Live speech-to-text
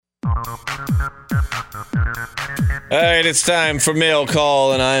All right, it's time for mail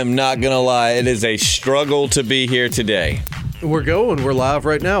call, and I am not going to lie, it is a struggle to be here today. We're live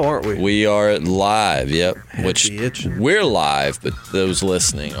right now, aren't we? We are live, yep. Which we're live, but those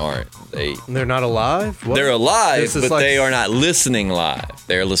listening aren't. They're not alive? What? They're alive, but like... they are not listening live.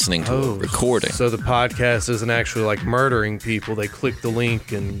 They're listening to a recording. So the podcast isn't actually like murdering people. They click the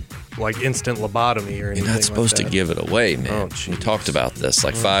link and like instant lobotomy or anything. You're not supposed to give it away, man. We talked about this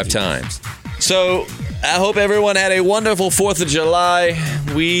like 5 times. So I hope everyone had a wonderful 4th of July.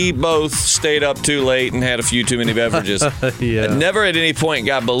 We both stayed up too late and had a few too many beverages. Yeah. I never at any point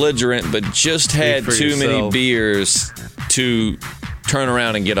got belligerent, but just had too many beers to turn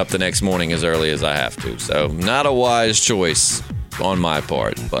around and get up the next morning as early as I have to. So not a wise choice on my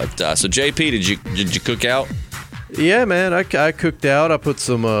part. But so JP, did you cook out? Yeah, man, I cooked out. I put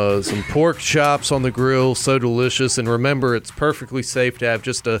some pork chops on the grill. So delicious. And remember, it's perfectly safe to have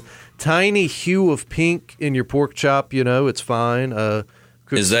just a tiny hue of pink in your pork chop. You know, it's fine.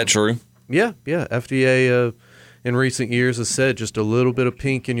 Is that true? Yeah. FDA in recent years has said just a little bit of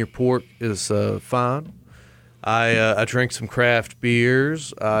pink in your pork is fine. I drank some craft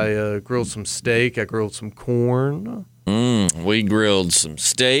beers. I grilled some steak. I grilled some corn. We grilled some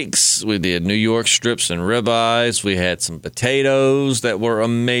steaks. We did New York strips and ribeyes. We had some potatoes that were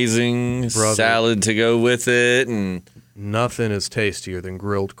amazing. Brother. Salad to go with it. And nothing is tastier than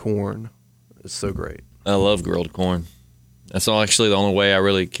grilled corn. It's so great. I love grilled corn. That's actually the only way I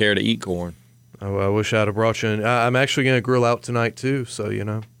really care to eat corn. I wish I'd have brought you in. I'm actually going to grill out tonight, too. So,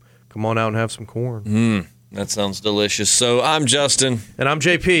 come on out and have some corn. That sounds delicious. So I'm Justin. And I'm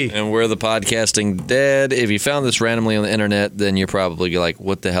JP. And we're the Podcasting Dead. If you found this randomly on the internet, then you're probably like,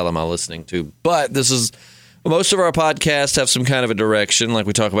 what the hell am I listening to? But most of our podcasts have some kind of a direction, like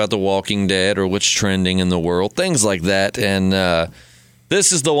we talk about The Walking Dead or what's trending in the world, things like that. And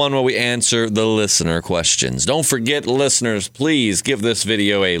this is the one where we answer the listener questions. Don't forget, listeners, please give this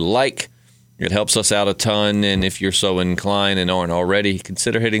video a like. It helps us out a ton, and if you're so inclined and aren't already,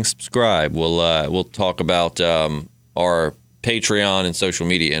 consider hitting subscribe. We'll talk about our Patreon and social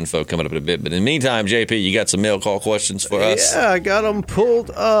media info coming up in a bit. But in the meantime, JP, you got some mail call questions for us? Yeah, I got them pulled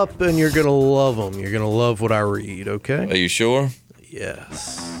up, and you're going to love them. You're going to love what I read, okay? Are you sure?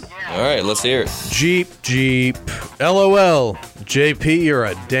 Yes. All right, let's hear it. Jeep. LOL. JP, you're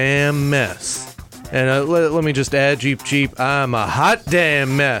a damn mess. And let me just add, Jeep, I'm a hot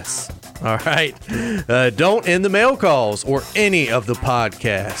damn mess. All right. Don't end the mail calls or any of the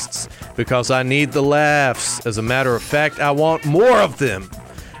podcasts because I need the laughs. As a matter of fact, I want more of them.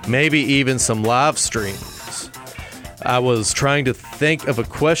 Maybe even some live streams. I was trying to think of a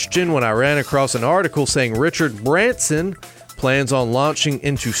question when I ran across an article saying Richard Branson plans on launching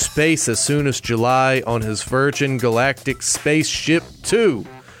into space as soon as July on his Virgin Galactic Spaceship 2,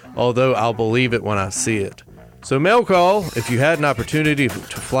 although I'll believe it when I see it. So, mail call, if you had an opportunity to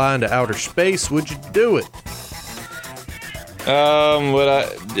fly into outer space, would you do it?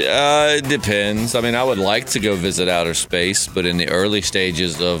 It depends. I mean, I would like to go visit outer space, but in the early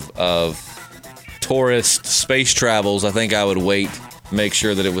stages of tourist space travels, I think I would wait, make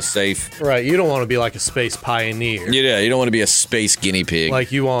sure that it was safe. Right, you don't want to be like a space pioneer. Yeah, you don't want to be a space guinea pig.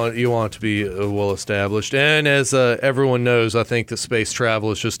 Like you want it to be well established. And as everyone knows, I think that space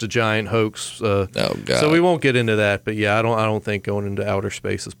travel is just a giant hoax. Oh God! So we won't get into that. But yeah, I don't think going into outer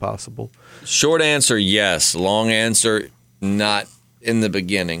space is possible. Short answer, yes. Long answer, not in the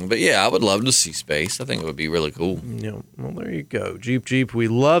beginning. But yeah, I would love to see space. I think it would be really cool. Well, there you go, Jeep. We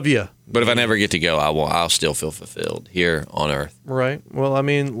love you. But if I never get to go, I'll still feel fulfilled here on Earth. Right. Well, I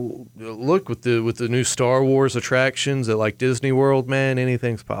mean, look with the new Star Wars attractions at like Disney World, man,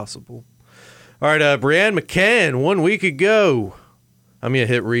 anything's possible. All right, Brianne McCann, 1 week ago. I'm gonna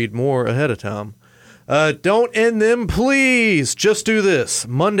hit read more ahead of time. Don't end them, please. Just do this.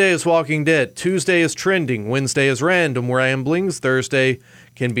 Monday is Walking Dead. Tuesday is Trending. Wednesday is Random Ramblings. Thursday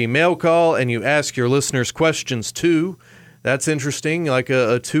can be Mail Call, and you ask your listeners questions too. That's interesting, like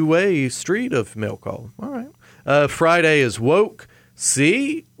a two-way street of mail call. All right. Friday is Woke.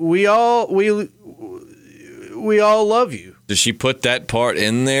 See, we all love you. Does she put that part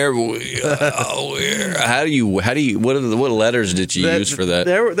in there? How do you? What letters did you use for that?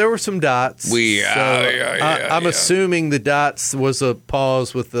 There were some dots. I'm assuming the dots was a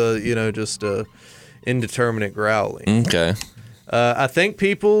pause with just indeterminate growling. Okay. I think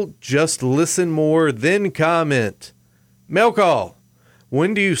people just listen more than comment. Mail call.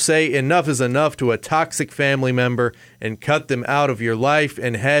 When do you say enough is enough to a toxic family member and cut them out of your life?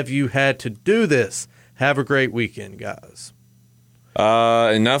 And have you had to do this? Have a great weekend, guys.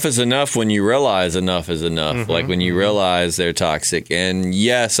 Enough is enough when you realize enough is enough. Like when you realize they're toxic. And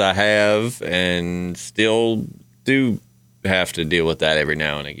yes, I have and still do have to deal with that every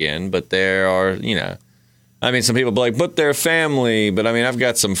now and again. But there are, I mean, some people be like, but they're family. But I mean, I've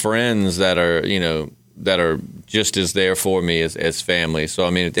got some friends that are, that are just as there for me as family. So,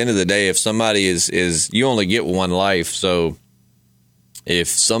 I mean, at the end of the day, if somebody is you only get one life. So if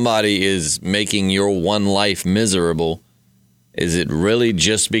somebody is making your one life miserable, is it really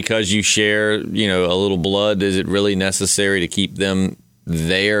just because you share, a little blood? Is it really necessary to keep them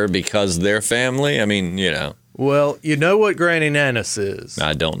there because they're family? I mean, Well, you know what Granny Nanis is.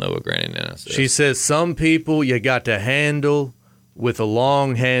 I don't know what Granny Nanis is. She says some people you got to handle with a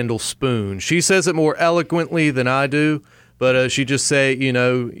long handle spoon. She says it more eloquently than I do, but she just say, you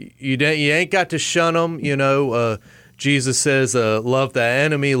ain't got to shun them. Jesus says, love thy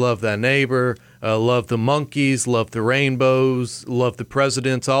enemy, love thy neighbor, love the monkeys, love the rainbows, love the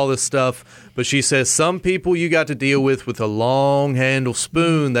presidents, all this stuff. But she says some people you got to deal with a long handle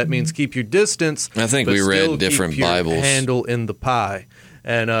spoon. That means keep your distance. I think we read different keep your Bibles. Handle in the pie.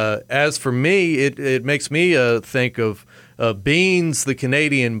 And as for me, it makes me think of Beans, the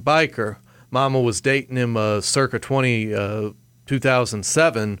Canadian biker. Mama was dating him circa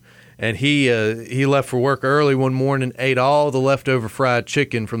 2007. And he left for work early one morning, ate all the leftover fried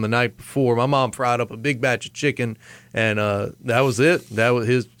chicken from the night before. My mom fried up a big batch of chicken, and that was it. That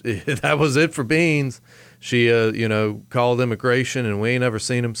was it for Beans. She called immigration, and we ain't ever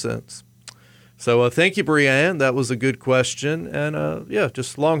seen him since. So thank you, Brianne. That was a good question, and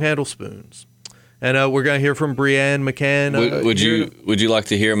just long handle spoons. And we're going to hear from Brianne McCann. Would you like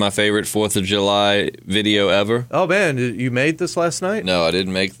to hear my favorite 4th of July video ever? Oh, man, you made this last night? No, I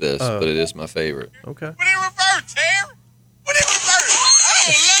didn't make this, but it is my favorite. Okay. What in reverse, Terry? What in reverse? Oh,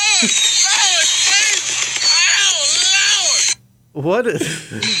 Lord! Lord, please! Oh, Lord!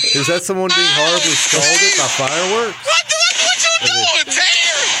 Is that someone being horribly scalded by fireworks? What you doing,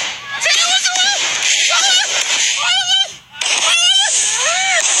 Terry? Terry, what you doing?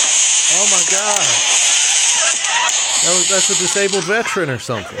 Oh my God! That's a disabled veteran or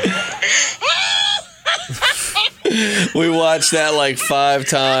something. We watched that like 5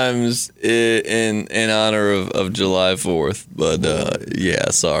 times in honor of July 4th. But yeah,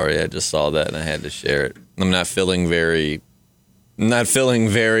 sorry, I just saw that and I had to share it. I'm not feeling very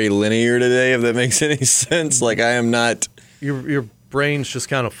linear today, if that makes any sense. Like I am not. Your brain's just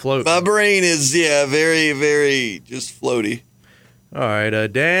kind of floating. My brain is very, very just floaty. All right,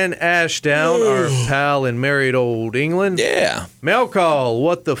 Dan Ashdown, our pal in merry old England. Yeah. Mail call.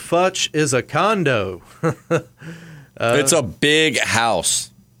 What the fudge is a condo? It's a big house.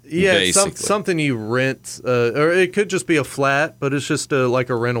 Yeah, it's basically. something you rent, or it could just be a flat, but it's just like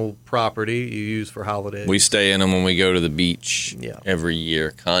a rental property you use for holidays. We stay in them when we go to the beach every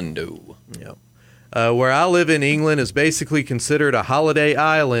year. Condo. Yeah. Where I live in England is basically considered a holiday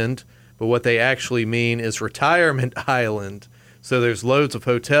island, but what they actually mean is retirement island. So there's loads of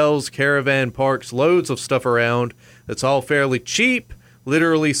hotels, caravan parks, loads of stuff around that's all fairly cheap,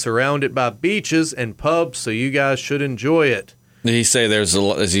 literally surrounded by beaches and pubs, so you guys should enjoy it. Did he say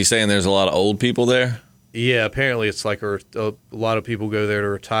is he saying there's a lot of old people there? Yeah, apparently it's like a lot of people go there to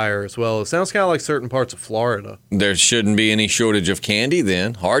retire as well. It sounds kind of like certain parts of Florida. There shouldn't be any shortage of candy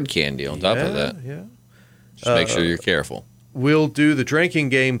then. Hard candy on top of that. Yeah. Just make sure you're careful. We'll do the drinking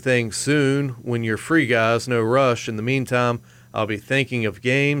game thing soon when you're free, guys. No rush. In the meantime, I'll be thinking of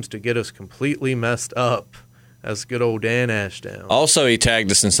games to get us completely messed up. That's good old Dan Ashdown. Also, he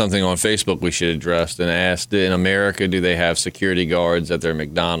tagged us in something on Facebook we should address and asked, in America, do they have security guards at their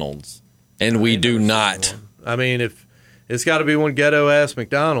McDonald's? And we do not. I mean, if it's got to be one ghetto-ass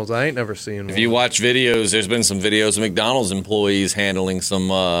McDonald's. I ain't never seen one. If you watch videos, there's been some videos of McDonald's employees handling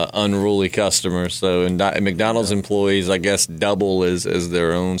some unruly customers. So and McDonald's employees, I guess, double as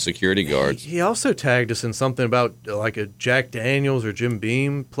their own security guards. He also tagged us in something about like a Jack Daniels or Jim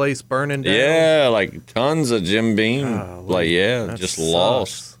Beam place burning down. Yeah, like tons of Jim Beam. That just sucks.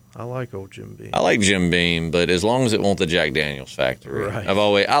 Lost. I like old Jim Beam. I like Jim Beam, but as long as it won't the Jack Daniels factory. Right.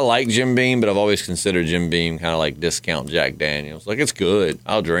 I like Jim Beam, but I've always considered Jim Beam kind of like discount Jack Daniels. Like, it's good.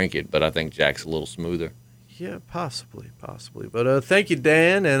 I'll drink it, but I think Jack's a little smoother. Yeah, possibly. But thank you,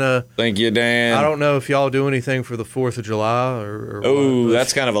 Dan. And thank you, Dan. I don't know if y'all do anything for the 4th of July or oh, what,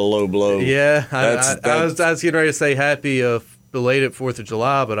 that's kind of a low blow. Yeah, I was getting ready to say happy belated 4th of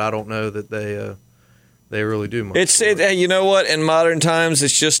July, but I don't know that they really do much. You know what? In modern times,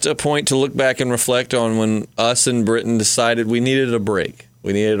 it's just a point to look back and reflect on when us and Britain decided we needed a break.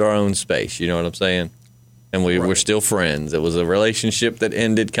 We needed our own space. You know what I'm saying? And we're still friends. It was a relationship that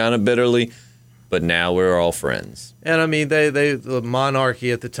ended kind of bitterly, but now we're all friends. And I mean, the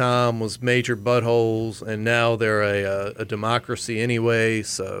monarchy at the time was major buttholes, and now they're a democracy anyway.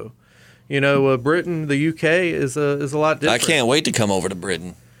 So, Britain, the UK is a lot different. I can't wait to come over to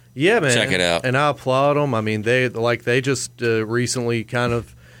Britain. Yeah, man. Check it out. And I applaud them. I mean, they just recently kind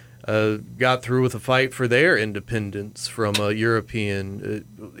of got through with a fight for their independence from a European.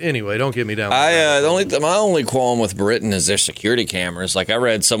 Anyway, don't get me down. My only qualm with Britain is their security cameras. Like I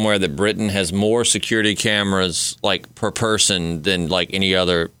read somewhere that Britain has more security cameras like per person than like any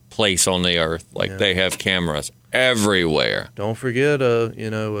other place on the earth. Like they have cameras everywhere. Don't forget,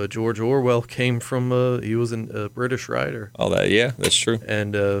 George Orwell came from. He was a British writer. Oh, that's true.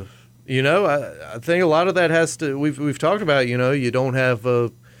 And I think a lot of that has to. We've talked about. You don't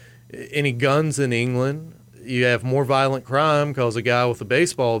have any guns in England. You have more violent crime because a guy with a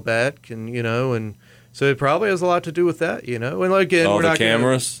baseball bat can, and so it probably has a lot to do with that, And again, all we're the not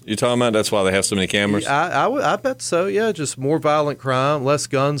cameras you're talking about. That's why they have so many cameras. I bet so. Yeah, just more violent crime, less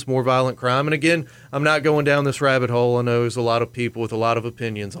guns, more violent crime. And again, I'm not going down this rabbit hole. I know there's a lot of people with a lot of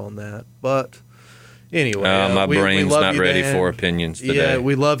opinions on that, but. Anyway, my brain's not ready Dan. for opinions today. Yeah,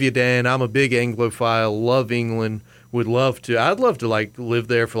 we love you, Dan. I'm a big Anglophile. Love England. Would love to. I'd love to live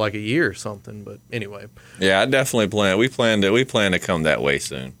there for a year or something. But anyway. Yeah, I definitely plan. We plan to come that way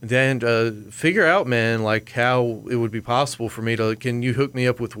soon. Dan, figure out, man, how it would be possible for me to. Can you hook me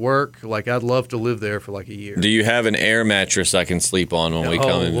up with work? I'd love to live there for a year. Do you have an air mattress I can sleep on when we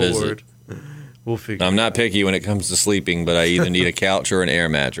come and visit? We'll figure. I'm not picky when it comes to sleeping, but I either need a couch or an air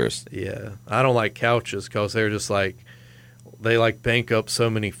mattress. Yeah, I don't like couches because they're just they bank up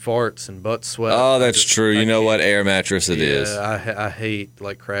so many farts and butt sweat. Oh, that's true. You know what air mattress it is. I hate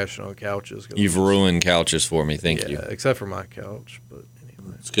crashing on couches. You've ruined couches for me. Thank you. Except for my couch, but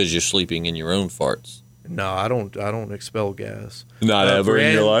anyway. It's because you're sleeping in your own farts. No, I don't expel gas. Not ever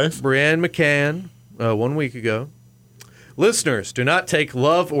in your life. Brianne McCann, 1 week ago. Listeners, do not take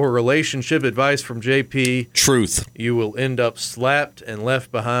love or relationship advice from JP. Truth. You will end up slapped and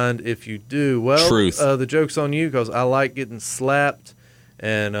left behind if you do. Well, Truth. The joke's on you because I like getting slapped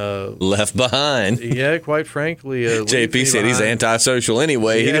and left behind. Yeah, quite frankly. JP said he's antisocial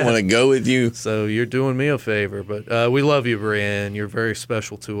anyway. He didn't want to go with you. So you're doing me a favor. But we love you, Brianne. You're very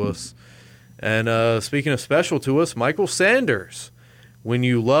special to us. And speaking of special to us, Michael Sanders. When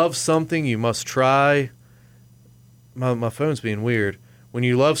you love something, you must try... My phone's being weird. When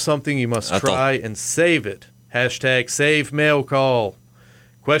you love something, you must try and save it. # save mail call.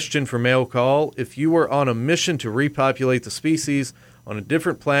 Question for mail call. If you were on a mission to repopulate the species on a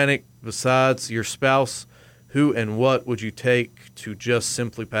different planet besides your spouse, who and what would you take to just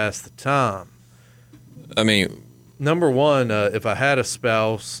simply pass the time? I mean... Number one, if I had a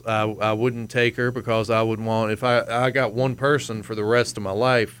spouse, I wouldn't take her because I would want... If I got one person for the rest of my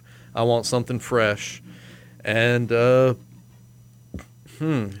life, I want something fresh. And, who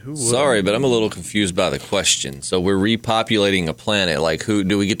would? Sorry, but I'm a little confused by the question. So we're repopulating a planet. Who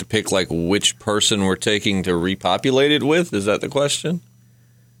do we get to pick? Which person we're taking to repopulate it with? Is that the question?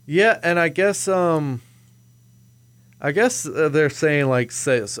 Yeah, and I guess, they're saying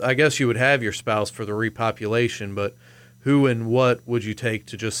I guess you would have your spouse for the repopulation, but who and what would you take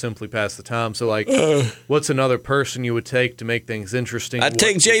to just simply pass the time? So, what's another person you would take to make things interesting? I'd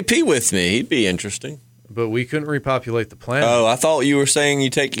take JP with me. He'd be interesting. But we couldn't repopulate the planet. Oh, I thought you were saying you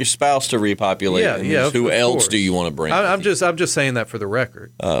take your spouse to repopulate. Yeah. Who else do you want to bring? I'm just saying that for the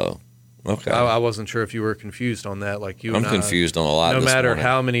record. Oh, okay. I wasn't sure if you were confused on that. I'm confused on a lot. No matter morning.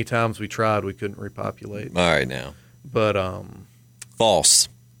 how many times we tried, we couldn't repopulate. All right, now. But false.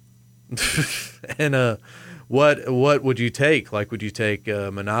 And what would you take? Would you take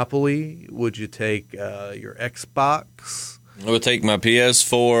Monopoly? Would you take your Xbox? I would take my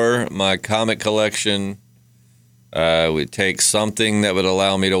PS4, my comic collection. I would take something that would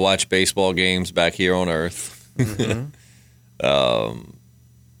allow me to watch baseball games back here on Earth. Mm-hmm. I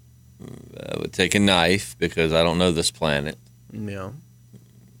would take a knife because I don't know this planet. Yeah.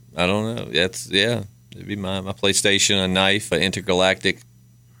 I don't know. It'd be my PlayStation, a knife, an intergalactic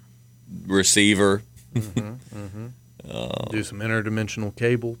receiver. Mm-hmm. Do some interdimensional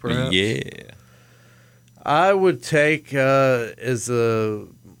cable, perhaps? Yeah. I would take as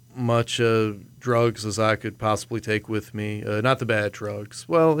much drugs as I could possibly take with me. Not the bad drugs.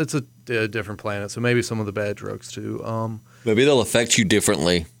 Well, it's a different planet, so maybe some of the bad drugs too. Maybe they'll affect you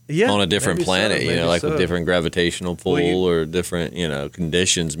differently on a different planet, with different gravitational pull or different,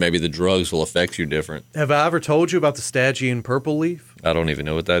 conditions. Maybe the drugs will affect you different. Have I ever told you about the Stygian purple leaf? I don't even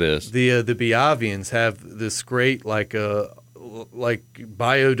know what that is. The Biavians have this great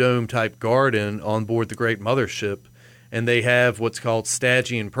biodome type garden on board the Great Mothership, and they have what's called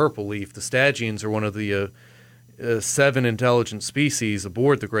Stygian purple leaf. The Stygians are one of the 7 intelligent species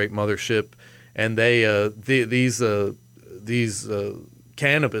aboard the Great Mothership, and these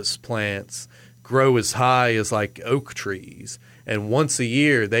cannabis plants grow as high as like oak trees. And once a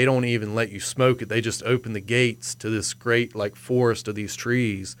year, they don't even let you smoke it. They just open the gates to this great like forest of these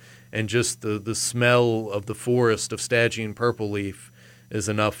trees, and just the smell of the forest of Stygian purple leaf is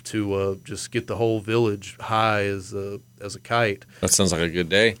enough to just get the whole village high as a kite. That sounds like a good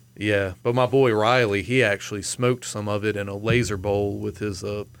day. Yeah, but my boy Riley, he actually smoked some of it in a laser bowl with his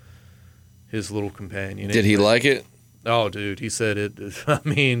little companion. Did he like it? Oh, dude, he said it. I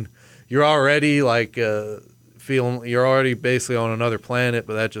mean, you're already like feeling, you're already basically on another planet,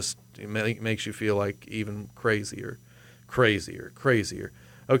 but that just makes you feel like even crazier.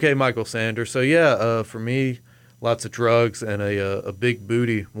 Okay, Michael Sanders. So yeah, for me, lots of drugs and a big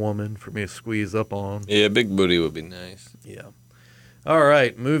booty woman for me to squeeze up on. Yeah, big booty would be nice. Yeah. All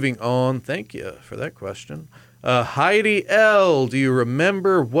right, moving on. Thank you for that question. Heidi L., do you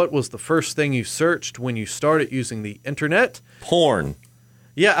remember what was the first thing you searched when you started using the internet? Porn.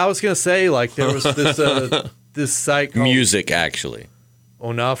 Yeah, I was going to say, like, there was this this site called... Music, actually.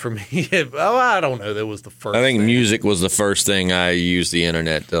 Oh, not for me. Oh, I don't know. That was the first I think thing. music was the first thing I used the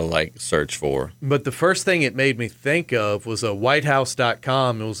internet to, like, search for. But the first thing it made me think of was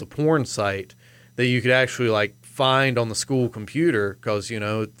whitehouse.com. It was a porn site that you could actually, like, find on the school computer because, you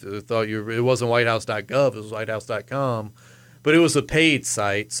know, it wasn't whitehouse.gov, it was whitehouse.com. But it was a paid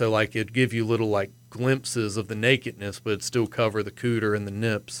site, so, like, it'd give you little, like, glimpses of the nakedness, but it'd still cover the cooter and the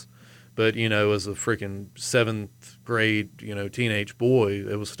nips. But, you know, as a freaking 7th grade, you know, teenage boy,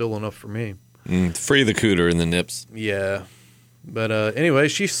 it was still enough for me. Free the cooter and the nips. Yeah. But anyway,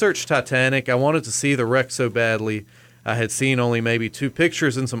 she searched Titanic. I wanted to see the wreck so badly. I had seen only maybe 2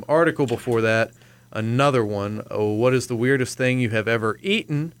 pictures and some article before that. Another one. Oh, what is the weirdest thing you have ever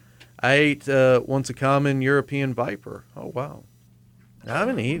eaten? I ate once a common European viper. Oh, wow. I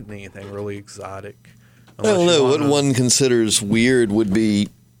haven't eaten anything really exotic. I don't know. What one considers weird would be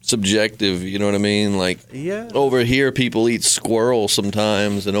subjective, you know what I mean? Like, yeah. Over here, people eat squirrel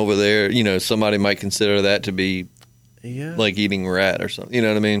sometimes, and over there, you know, somebody might consider that to be like eating rat or something. You know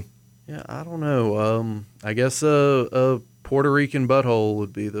what I mean? Yeah, I don't know. I guess a Puerto Rican butthole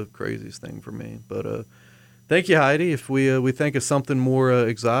would be the craziest thing for me. But thank you, Heidi. If we think of something more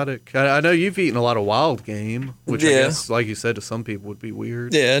exotic, I know you've eaten a lot of wild game, which I guess, like you said, to some people would be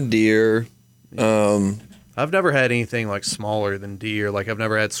weird. Yeah, deer. I've never had anything like smaller than deer. Like I've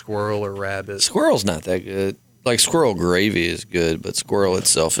never had squirrel or rabbit. Squirrel's not that good. Like squirrel gravy is good, but squirrel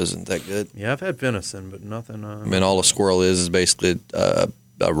itself isn't that good. Yeah, I've had venison, but nothing. I mean, all a squirrel is basically a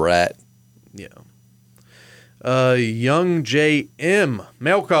rat. Yeah. Young J.M.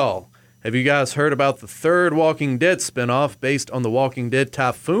 Mail call. Have you guys heard about the 3rd Walking Dead spinoff based on the Walking Dead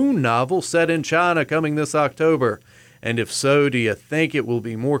Typhoon novel set in China coming this October? And if so, do you think it will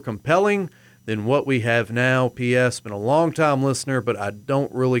be more compelling than what we have now? P.S. Been a long-time listener, but I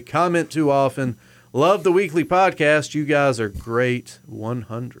don't really comment too often. Love the weekly podcast. You guys are great.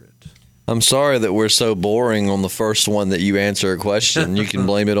 100. I'm sorry that we're so boring on the first one that you answer a question. You can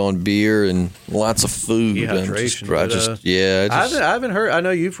blame it on beer and lots of food. Dehydration. I haven't heard. I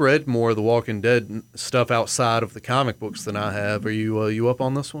know you've read more of the Walking Dead stuff outside of the comic books than I have. Are you up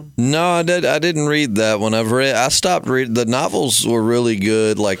on this one? No, I didn't read that one. I stopped reading. The novels were really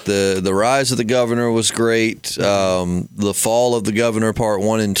good. Like the Rise of the Governor was great. The Fall of the Governor Part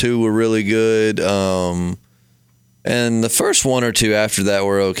 1 and 2 were really good. And the first 1 or 2 after that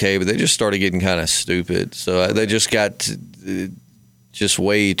were okay, but they just started getting kind of stupid. So they just got just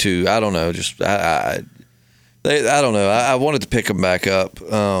way too. I don't know. I don't know. I wanted to pick them back up,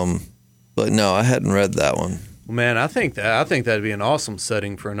 but no, I hadn't read that one. Man, I think that'd be an awesome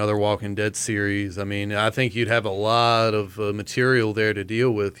setting for another Walking Dead series. I mean, I think you'd have a lot of material there to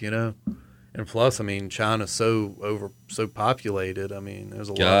deal with, you know. And plus, I mean, China's so populated. I mean, there's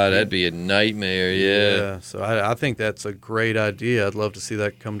a lot. God, that'd be a nightmare. Yeah. So I think that's a great idea. I'd love to see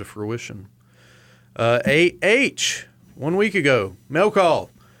that come to fruition. AH, 1 week ago, mail call.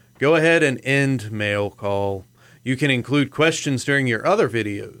 Go ahead and end mail call. You can include questions during your other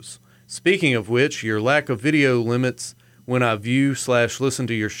videos. Speaking of which, your lack of video limits when I view/listen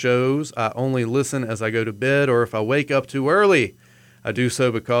to your shows. I only listen as I go to bed or if I wake up too early. I do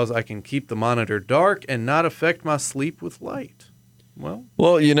so because I can keep the monitor dark and not affect my sleep with light.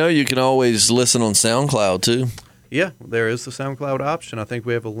 Well, you know, you can always listen on SoundCloud, too. Yeah, there is the SoundCloud option. I think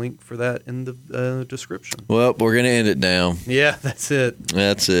we have a link for that in the description. Well, we're going to end it now. Yeah, that's it.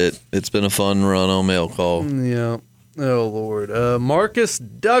 That's it. It's been a fun run on Mail Call. Yeah. Oh, Lord. Marcus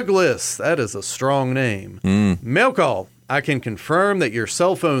Douglas. That is a strong name. Mail call. I can confirm that your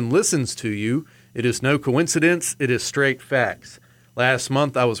cell phone listens to you. It is no coincidence. It is straight facts. Last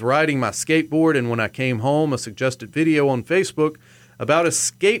month, I was riding my skateboard, and when I came home, a suggested video on Facebook about a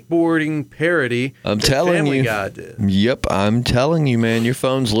skateboarding parody I'm that telling Family you. Guy did. Yep, I'm telling you, man. Your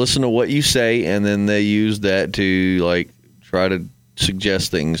phones listen to what you say, and then they use that to like try to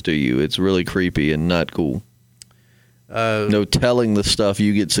suggest things to you. It's really creepy and not cool. No telling the stuff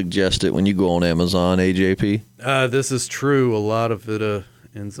you get suggested when you go on Amazon, AJP. This is true. A lot of it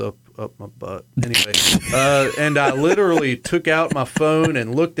ends up my butt. Anyway, and I literally took out my phone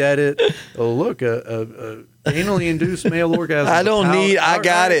and looked at it. Oh, look, a anally induced male orgasm. I don't need. I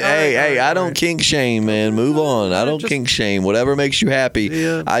got it. Hey, I don't right. kink shame, man. Move on. I don't Just- kink shame. Whatever makes you happy.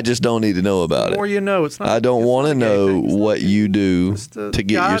 Yeah. I just don't need to know about The more it. you know, it's not. I don't it's want to not a gay know thing. It's what you do Just, to get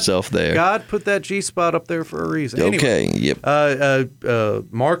God- yourself there. God put that G spot up there for a reason. Okay. Anyway, Yep.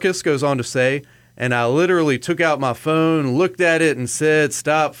 Marcus goes on to say, and I literally took out my phone, looked at it, and said,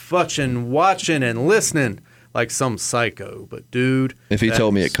 "Stop futching, watching, and listening like some psycho." But dude, If he that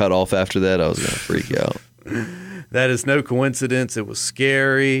told me is- it cut off after that, I was gonna freak out. that is no coincidence. It was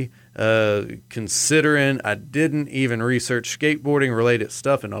scary. Considering I didn't even research skateboarding related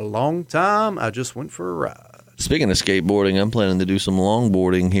stuff in a long time, I just went for a ride. Speaking of skateboarding, I'm planning to do some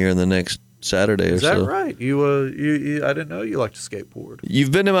longboarding here in the next Saturday or Is that so. right? You I didn't know you like to skateboard.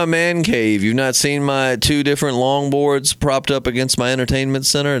 You've been to my man cave. You've not seen my two different longboards propped up against my entertainment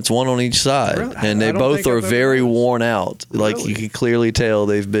center. It's one on each side, Really? and they I don't both think are I've ever very noticed. worn out. Like Really? you can clearly tell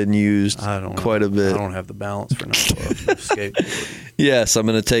they've been used I don't quite know. a bit. I don't have the balance for no skateboarding. Yes, I'm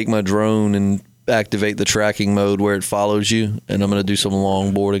going to take my drone and activate the tracking mode where it follows you, and I'm going to do some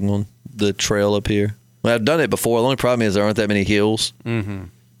longboarding on the trail up here. Well, I've done it before. The only problem is there aren't that many hills. Mm-hmm.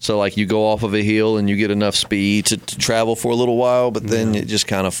 So, like, you go off of a hill and you get enough speed to travel for a little while, but then it just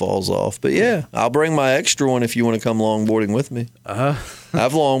kind of falls off. But, yeah, I'll bring my extra one if you want to come longboarding with me. I've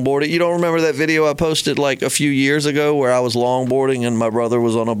longboarded. You don't remember that video I posted, like, a few years ago where I was longboarding and my brother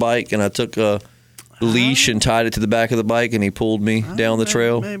was on a bike and I took a leash and tied it to the back of the bike and he pulled me down the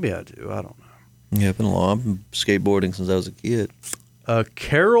trail? Maybe I do. I don't know. Yeah, I've been skateboarding since I was a kid.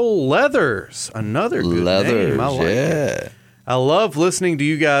 Carol Leathers, another good Leathers, name. I like it. yeah. I love listening to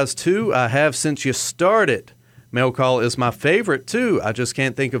you guys too. I have since you started. Mail call is my favorite too. I just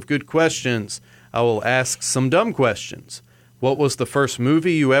can't think of good questions. I will ask some dumb questions. What was the first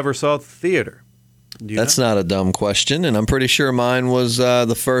movie you ever saw at the theater? Do you That's know? not a dumb question, and I'm pretty sure mine was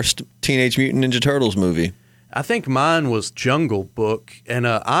the first Teenage Mutant Ninja Turtles movie. I think mine was Jungle Book, and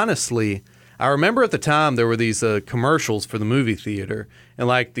honestly, I remember at the time there were these commercials for the movie theater, and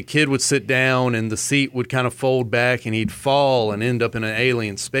like the kid would sit down and the seat would kind of fold back and he'd fall and end up in an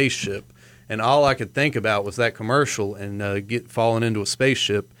alien spaceship, and all I could think about was that commercial and get falling into a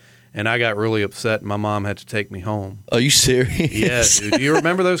spaceship, and I got really upset and my mom had to take me home. Are you serious? Yeah, dude. Do you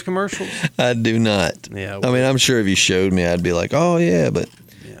remember those commercials? I do not. Yeah, I mean, I'm sure if you showed me, I'd be like, oh, yeah, but...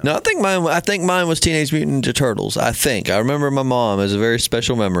 No, I think mine was Teenage Mutant Ninja Turtles. I remember my mom as a very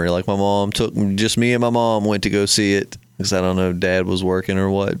special memory. Like my mom took just me and my mom went to go see it because I don't know if Dad was working or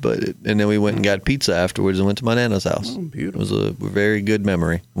what. And then we went and got pizza afterwards and went to my Nana's house. Oh, beautiful. It was a very good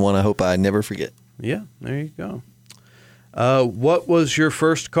memory. One I hope I never forget. Yeah, there you go. What was your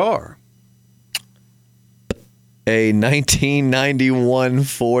first car? A 1991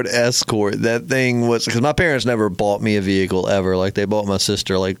 Ford Escort. That thing was because my parents never bought me a vehicle ever. Like they bought my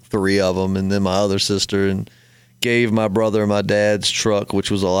sister like 3 of them, and then my other sister, and gave my brother my dad's truck, which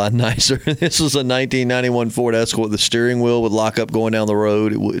was a lot nicer. This was a 1991 Ford Escort. The steering wheel would lock up going down the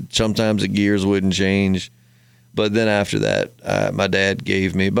road. Sometimes the gears wouldn't change. But then after that, my dad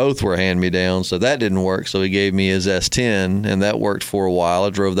gave me, both were hand-me-downs, so that didn't work. So he gave me his S10, and that worked for a while.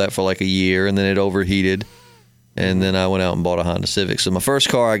 I drove that for like a year, and then it overheated. And then I went out and bought a Honda Civic. So my first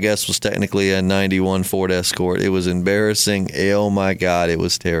car, I guess, was technically a 91 Ford Escort. It was embarrassing. Oh, my God, it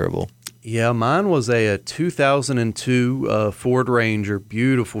was terrible. Yeah, mine was a 2002 Ford Ranger.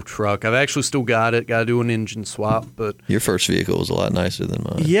 Beautiful truck. I've actually still got it. Got to do an engine swap. But Your first vehicle was a lot nicer than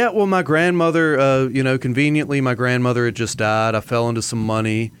mine. yeah, well, my grandmother, conveniently, my grandmother had just died. I fell into some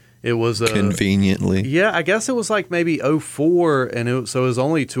money. It was Conveniently. Yeah, I guess it was like maybe 04, and so it was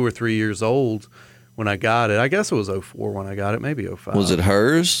only 2 or 3 years old when I got it. I guess it was 04 when I got it, maybe 05. Was it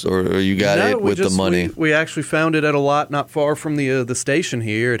hers, or you got No, it with the money? We actually found it at a lot not far from the station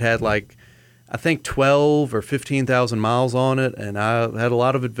here. It had like, I think 12 or 15,000 miles on it, and I had a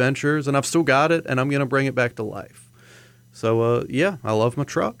lot of adventures, and I've still got it, and I'm going to bring it back to life. So, yeah, I love my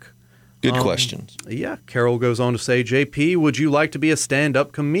truck. Good questions. Yeah, Carol goes on to say, JP, would you like to be a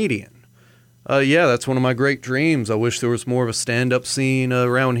stand-up comedian? Yeah, that's one of my great dreams. I wish there was more of a stand-up scene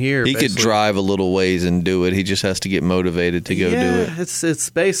around here. He could drive a little ways and do it. He just has to get motivated to go do it. It's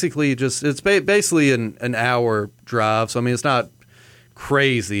basically just basically an hour drive. So I mean, it's not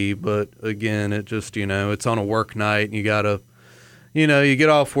crazy, but again, it just it's on a work night, and you gotta you get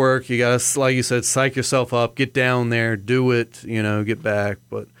off work, you gotta, like you said, psych yourself up, get down there, do it, get back.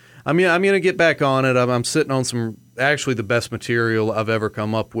 But I'm gonna get back on it. I'm sitting on actually the best material I've ever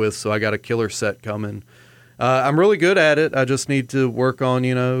come up with, so I got a killer set coming. I'm really good at it. I just need to work on,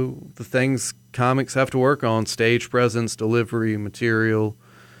 the things comics have to work on: stage presence, delivery, material.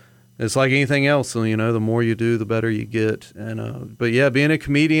 It's like anything else, the more you do, the better you get. And but yeah, being a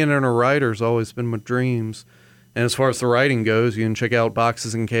comedian and a writer has always been my dreams. And as far as the writing goes, you can check out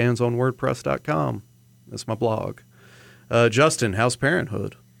Boxes and Cans on WordPress.com. That's my blog. Justin, how's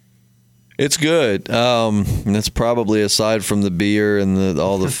parenthood? It's good. That's probably, aside from the beer and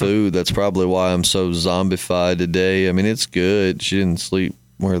all the food, that's probably why I'm so zombified today. I mean, it's good. She didn't sleep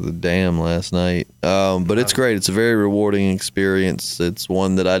worth a damn last night. But it's great. It's a very rewarding experience. It's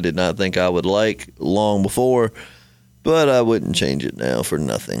one that I did not think I would like long before, but I wouldn't change it now for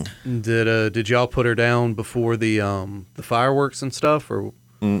nothing. Did y'all put her down before the fireworks and stuff, or?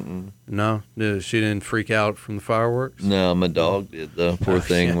 Mm-mm. No, she didn't freak out from the fireworks. No, my dog did. The poor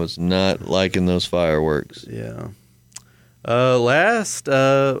thing was not liking those fireworks. Yeah. Last,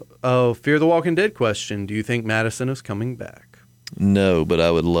 Fear the Walking Dead question: do you think Madison is coming back? No, but I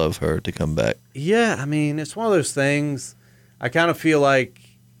would love her to come back. Yeah, I mean, it's one of those things. I kind of feel like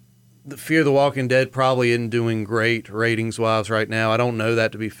the Fear the Walking Dead probably isn't doing great ratings-wise right now. I don't know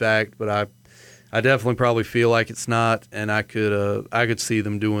that to be fact, but I definitely probably feel like it's not, and I could see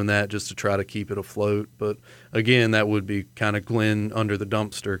them doing that just to try to keep it afloat. But again, that would be kind of Glenn under the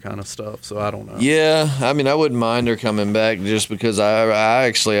dumpster kind of stuff. So I don't know. Yeah, I mean, I wouldn't mind her coming back just because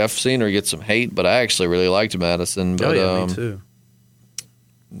I've seen her get some hate, but I actually really liked Madison. But, me too.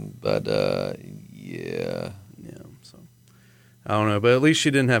 But yeah. So I don't know, but at least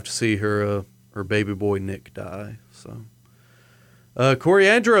she didn't have to see her baby boy Nick die. So. Corey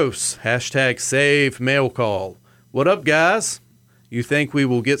Andros, #save mail call. What up, guys? You think we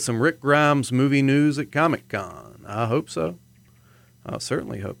will get some Rick Grimes movie news at Comic-Con? I hope so. I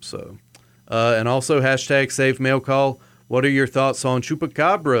certainly hope so. And also, #save mail call. What are your thoughts on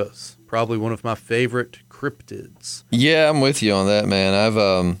Chupacabras? Probably one of my favorite cryptids. Yeah, I'm with you on that,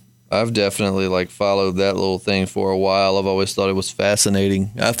 man. I've definitely followed that little thing for a while. I've always thought it was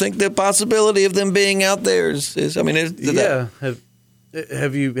fascinating. I think the possibility of them being out there is yeah.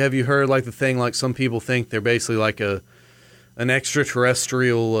 Have you heard the thing, some people think they're basically an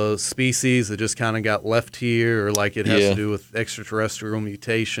extraterrestrial species that just kind of got left here, or it has to do with extraterrestrial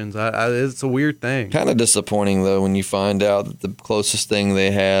mutations. It's a weird thing. Kind of disappointing though when you find out that the closest thing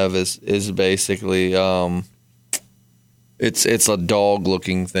they have is basically it's a dog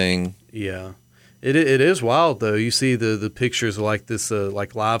looking thing. Yeah. It is wild though. You see the pictures of this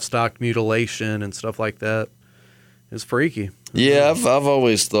livestock mutilation and stuff like that. It's freaky. Yeah, I've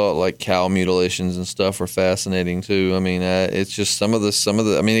always thought cow mutilations and stuff are fascinating too. I mean, it's just some of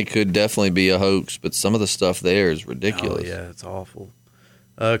the. I mean, it could definitely be a hoax, but some of the stuff there is ridiculous. Oh, yeah, it's awful.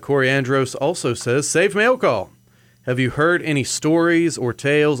 Corey Andros also says, "Save mail call. Have you heard any stories or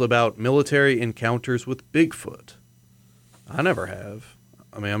tales about military encounters with Bigfoot?" I never have.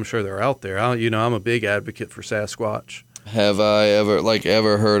 I mean, I'm sure they're out there. I'm a big advocate for Sasquatch. Have I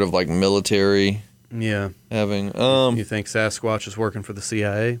ever heard of military? Yeah. Having you think Sasquatch is working for the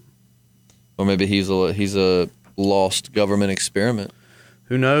CIA? Or maybe he's a lost government experiment.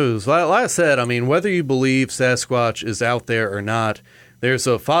 Who knows? Like I said, I mean, whether you believe Sasquatch is out there or not, there's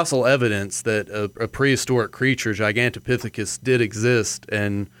a fossil evidence that a prehistoric creature, Gigantopithecus, did exist,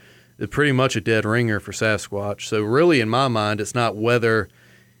 and it's pretty much a dead ringer for Sasquatch. So really, in my mind, it's not whether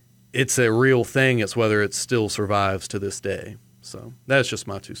it's a real thing, it's whether it still survives to this day. So that's just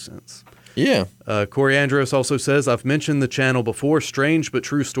my 2 cents. Yeah. Corey Andros also says, I've mentioned the channel before. Strange But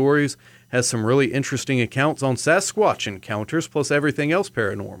True Stories has some really interesting accounts on Sasquatch encounters, plus everything else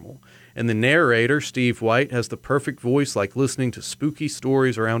paranormal. And the narrator, Steve White, has the perfect voice, like listening to spooky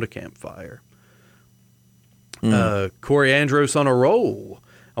stories around a campfire. Corey Andros on a roll.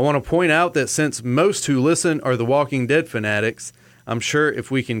 I want to point out that since most who listen are the Walking Dead fanatics, I'm sure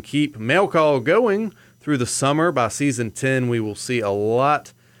if we can keep Mail Call going through the summer, by season 10, we will see a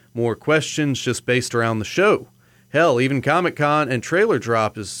lot more questions just based around the show. Hell, even Comic-Con and Trailer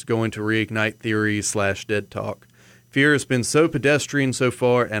Drop is going to reignite theories / dead talk. Fear has been so pedestrian so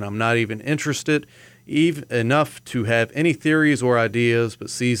far, and I'm not even interested enough to have any theories or ideas, but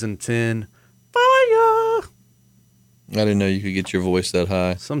season 10, fire! I didn't know you could get your voice that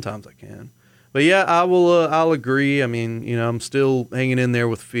high. Sometimes I can. But yeah, I will. I'll agree. I mean, I'm still hanging in there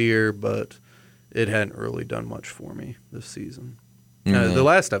with Fear, but it hadn't really done much for me this season. The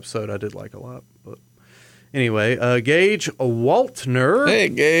last episode I did like a lot, but anyway, Gage Waltner. Hey,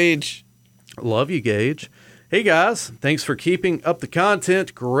 Gage. Love you, Gage. Hey guys, thanks for keeping up the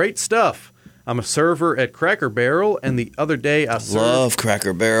content. Great stuff. I'm a server at Cracker Barrel, and the other day I served... Love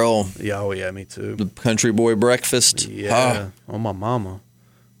Cracker Barrel. Yeah, oh yeah, me too. The country boy breakfast. Yeah, oh my mama.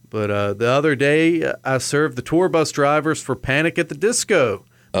 But the other day I served the tour bus drivers for Panic at the Disco.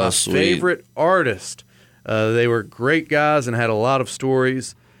 My favorite artist. They were great guys and had a lot of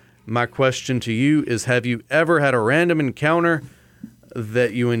stories. My question to you is, have you ever had a random encounter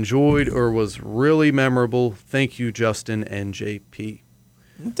that you enjoyed or was really memorable? Thank you, Justin and JP.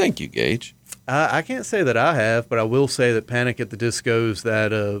 Thank you, Gage. I can't say that I have, but I will say that Panic at the Disco's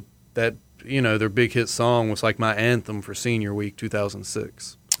that their big hit song was like my anthem for Senior Week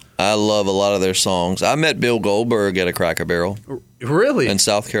 2006. I love a lot of their songs. I met Bill Goldberg at a Cracker Barrel. Really? In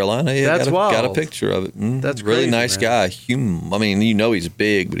South Carolina. Yeah, That's wild. Got a picture of it. That's really crazy, nice man. guy. I mean, he's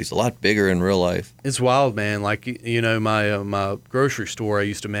big, but he's a lot bigger in real life. It's wild, man. Like, my grocery store I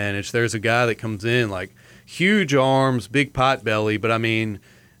used to manage, there's a guy that comes in, like, huge arms, big pot belly, but I mean,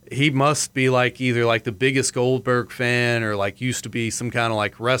 he must be like either like the biggest Goldberg fan or like used to be some kind of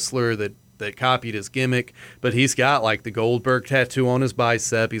like wrestler that copied his gimmick, but he's got like the Goldberg tattoo on his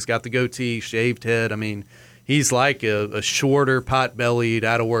bicep. He's got the goatee, shaved head. I mean, he's like a shorter, pot-bellied,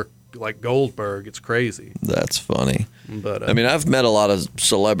 out-of-work like Goldberg. It's crazy. That's funny. But I mean, I've met a lot of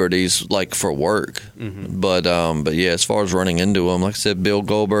celebrities like for work, but yeah, as far as running into them, like I said, Bill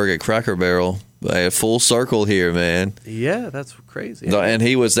Goldberg at Cracker Barrel. Full circle here, man. Yeah, that's crazy. And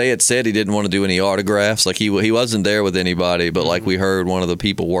they had said he didn't want to do any autographs. Like he wasn't there with anybody, but like we heard one of the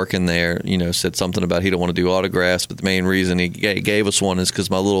people working there, said something about he don't want to do autographs. But the main reason he gave us one is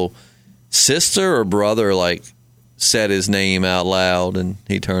because my little sister or brother like said his name out loud, and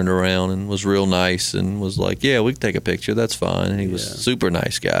he turned around and was real nice and was like, "Yeah, we can take a picture. That's fine." And he was a super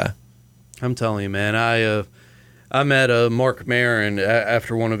nice guy. I'm telling you, man. I met Mark Maron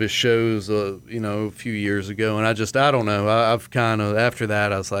after one of his shows, a few years ago, and I don't know. I've kind of, after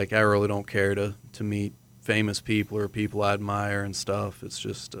that, I was like, I really don't care to meet famous people or people I admire and stuff. It's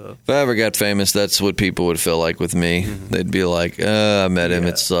just... if I ever got famous, that's what people would feel like with me. They'd be like, I met him,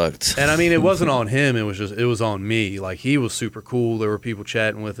 it sucked. And I mean, it wasn't on him, it was on me. Like, he was super cool, there were people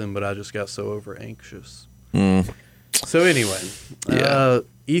chatting with him, but I just got so over anxious. So anyway,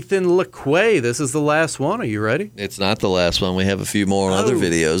 Ethan LeQuay, this is the last one. Are you ready? It's not the last one. We have a few more other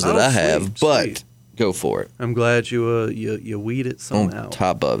videos that I have, but go for it. I'm glad you weed it somehow. On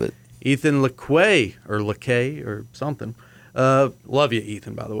top of it. Ethan LeQuay, or LeQuay, or something. Love you,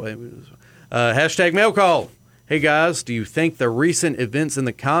 Ethan, by the way. Hashtag mail call. Hey, guys, do you think the recent events in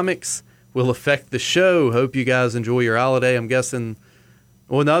the comics will affect the show? Hope you guys enjoy your holiday. I'm guessing...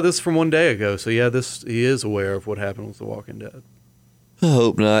 Well, no, this is from one day ago, so yeah, he is aware of what happened with The Walking Dead. I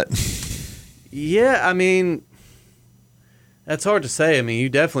hope not. Yeah, I mean, that's hard to say. I mean, you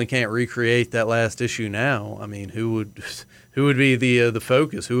definitely can't recreate that last issue now. I mean, who would be the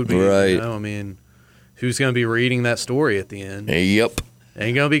focus? Who would be, right. I mean, who's going to be reading that story at the end? Yep.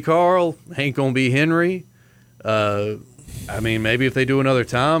 Ain't going to be Carl. Ain't going to be Henry. I mean, maybe if they do another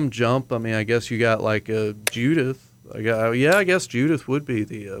time jump, I mean, I guess you got like Judith. I guess Judith would be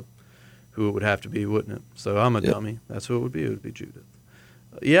the who it would have to be, wouldn't it? So I'm a dummy. That's who it would be. It would be Judith.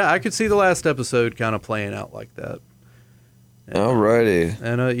 Yeah, I could see the last episode kind of playing out like that. Alrighty.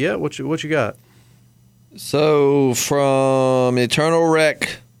 And yeah, what you got? So from Eternal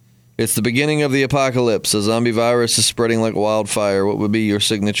Wreck, it's the beginning of the apocalypse. A zombie virus is spreading like wildfire. What would be your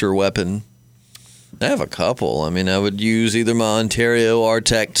signature weapon? I have a couple. I mean, I would use either my Ontario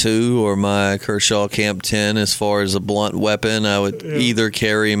RTAC 2 or my Kershaw Camp 10 as far as a blunt weapon. I would either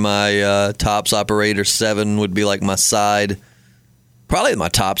carry my Tops Operator 7 would be like my side. Probably my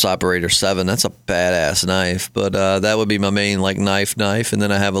Tops Operator 7. That's a badass knife. But that would be my main like knife. And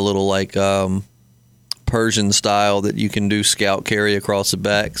then I have a little like Persian style that you can do scout carry across the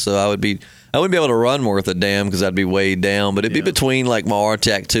back. So I wouldn't be able to run worth a damn because I'd be weighed down. But it'd be between like my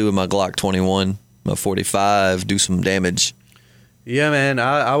RTAC 2 and my Glock 21. My 45, do some damage. Yeah, man,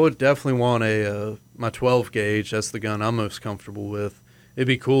 I would definitely want my 12 gauge. That's the gun I'm most comfortable with. It'd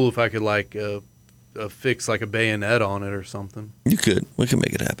be cool if I could like fix like a bayonet on it or something. You could. We can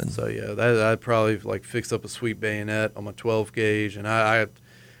make it happen. So yeah, I'd probably like fix up a sweet bayonet on my 12 gauge, and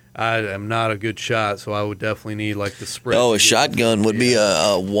I am not a good shot, so I would definitely need like the spread. Oh, a shotgun would be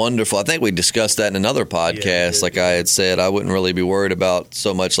a wonderful. I think we discussed that in another podcast. Like I had said, I wouldn't really be worried about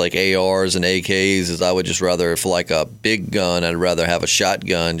so much like ARs and AKs, as I would just rather, for like a big gun, I'd rather have a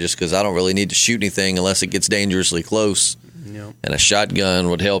shotgun, just because I don't really need to shoot anything unless it gets dangerously close. Yep. And a shotgun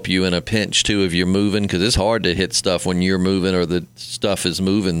would help you in a pinch too if you're moving, because it's hard to hit stuff when you're moving or the stuff is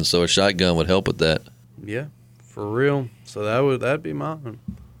moving. So a shotgun would help with that. Yeah, for real. So that'd be mine.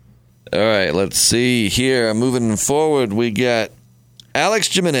 All right, let's see here. Moving forward, we got Alex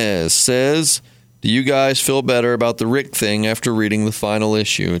Jimenez says, do you guys feel better about the Rick thing after reading the final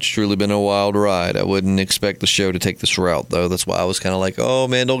issue? It's truly been a wild ride. I wouldn't expect the show to take this route, though. That's why I was kind of like, oh,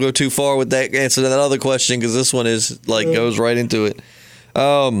 man, don't go too far with that answer to that other question, because this one is like goes right into it.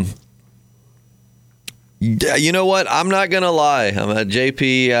 You know what? I'm not going to lie.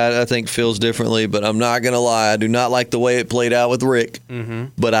 JP, I think, feels differently, but I'm not going to lie. I do not like the way it played out with Rick,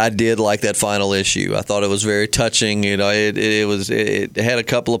 but I did like that final issue. I thought it was very touching. You know, it had a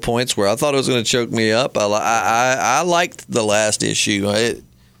couple of points where I thought it was going to choke me up. I liked the last issue. It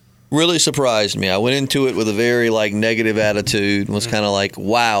really surprised me. I went into it with a very like negative attitude and was kind of like,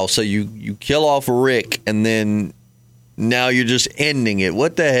 wow, so you kill off Rick and then now you're just ending it.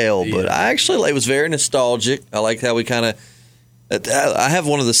 What the hell? Yeah. But I actually, it was very nostalgic. I like how we kind of. I have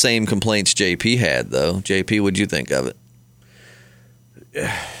one of the same complaints JP had, though. JP, what'd you think of it?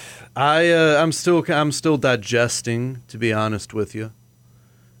 I'm still digesting, to be honest with you.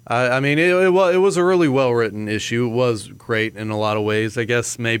 I mean, it was a really well written issue. It was great in a lot of ways. I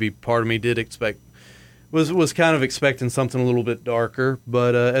guess maybe part of me did was kind of expecting something a little bit darker,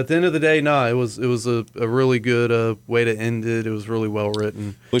 but at the end of the day, it was a really good way to end it. It was really well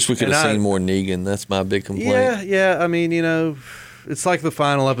written. Wish we could have seen more Negan. That's my big complaint. Yeah. I mean, you know, it's like the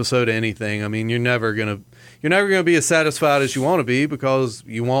final episode of anything. I mean, you're never gonna be as satisfied as you want to be, because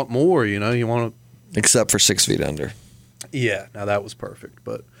you want more. You know, you want to. Except for 6 Feet Under. Yeah, now that was perfect,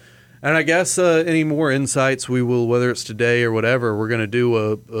 but. And I guess any more insights we will, whether it's today or whatever, we're going to do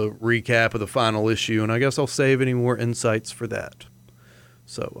a recap of the final issue, and I guess I'll save any more insights for that.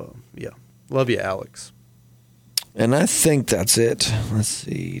 So, yeah. Love you, Alex. And I think that's it. Let's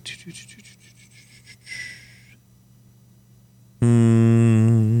see.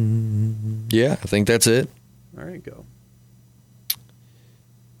 Yeah, I think that's it. There you go.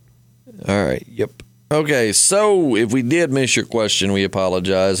 All right, yep. Okay, so if we did miss your question, we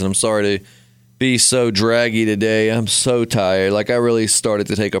apologize, and I'm sorry to be so draggy today. I'm so tired. Like, I really started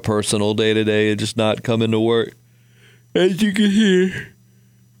to take a personal day today and just not come into work. As you can hear,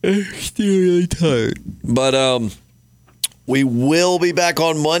 I'm still really tired. But we will be back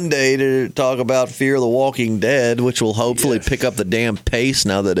on Monday to talk about Fear the Walking Dead, which will hopefully pick up the damn pace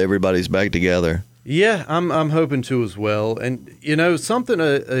now that everybody's back together. Yeah, I'm hoping to as well. And you know, something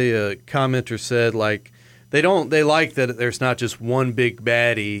a commenter said, like they like that there's not just one big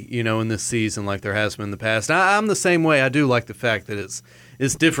baddie, you know, in this season like there has been in the past. And I'm the same way. I do like the fact that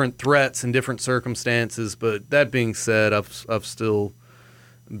it's different threats and different circumstances. But that being said, I've still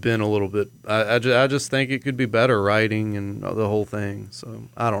been a little bit. I just think it could be better writing and the whole thing. So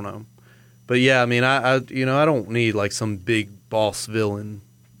I don't know. But yeah, I mean, I I don't need like some big boss villain.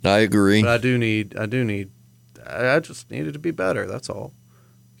 I agree. But I just need it to be better. That's all.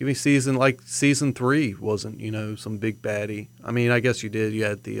 Give me season 3 wasn't, you know, some big baddie. I mean, I guess you did. You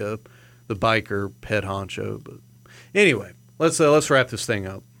had the biker head honcho, but anyway, let's wrap this thing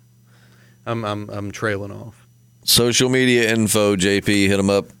up. I'm trailing off. Social media info, JP, hit them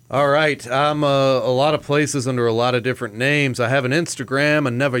up. All right, I'm a lot of places under a lot of different names. I have an Instagram.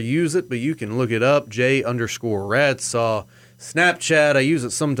 I never use it, but you can look it up. J_Radsaw. Snapchat, I use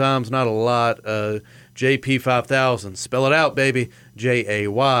it sometimes, not a lot. JP5000, spell it out, baby.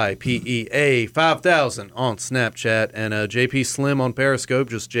 JAYPEA 5000 on Snapchat, and JP Slim on Periscope,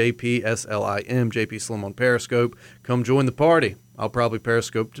 just JPSLIM, JP Slim on Periscope. Come join the party. I'll probably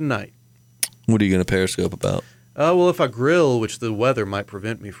Periscope tonight. What are you going to Periscope about? Well, if I grill, which the weather might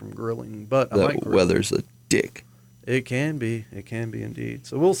prevent me from grilling, but I might grill. Weather's a dick. It can be indeed.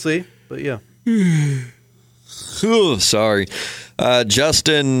 So we'll see, but yeah. Oh, sorry.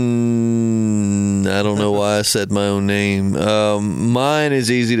 Justin, I don't know why I said my own name. Mine is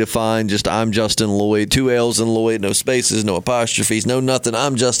easy to find. Just I'm Justin Lloyd. 2 L's in Lloyd, no spaces, no apostrophes, no nothing.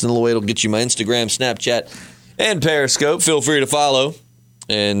 I'm Justin Lloyd. It'll get you my Instagram, Snapchat, and Periscope. Feel free to follow.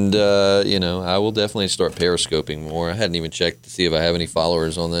 And, I will definitely start periscoping more. I hadn't even checked to see if I have any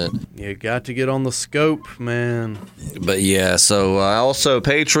followers on that. You got to get on the scope, man. But yeah, so also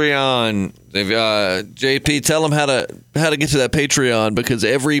Patreon. JP, tell them how to get to that Patreon, because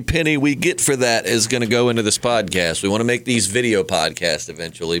every penny we get for that is going to go into this podcast. We want to make these video podcasts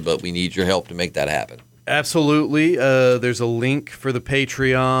eventually, but we need your help to make that happen. Absolutely. There's a link for the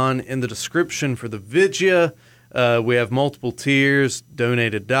Patreon in the description for the vidya. We have multiple tiers.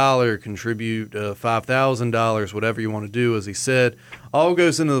 Donate $1, contribute $5,000, whatever you want to do, as he said. All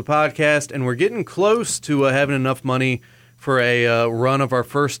goes into the podcast, and we're getting close to having enough money for a run of our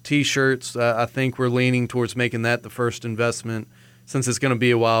first T-shirts. I think we're leaning towards making that the first investment, since it's going to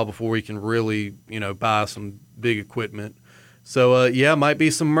be a while before we can really, buy some big equipment. So, might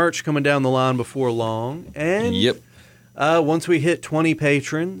be some merch coming down the line before long. And Yep. Once we hit 20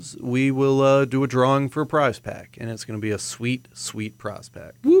 patrons, we will do a drawing for a prize pack, and it's going to be a sweet, sweet prize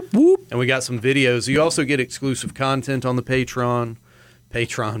pack. Whoop, whoop. And we got some videos. You also get exclusive content on the Patreon. I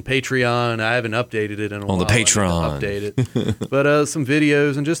haven't updated it in a while. On the Patreon. I need to update it. But some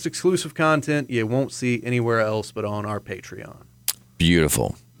videos and just exclusive content you won't see anywhere else but on our Patreon.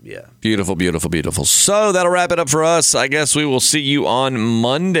 Beautiful. Yeah. Beautiful, beautiful, beautiful. So that'll wrap it up for us. I guess we will see you on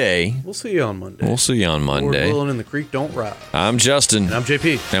Monday. We'll see you on Monday. We'll see you on Monday. We're Willing in the Creek Don't Ride. I'm Justin. And I'm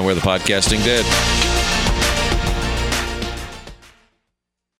JP. And we're the Podcasting Dead.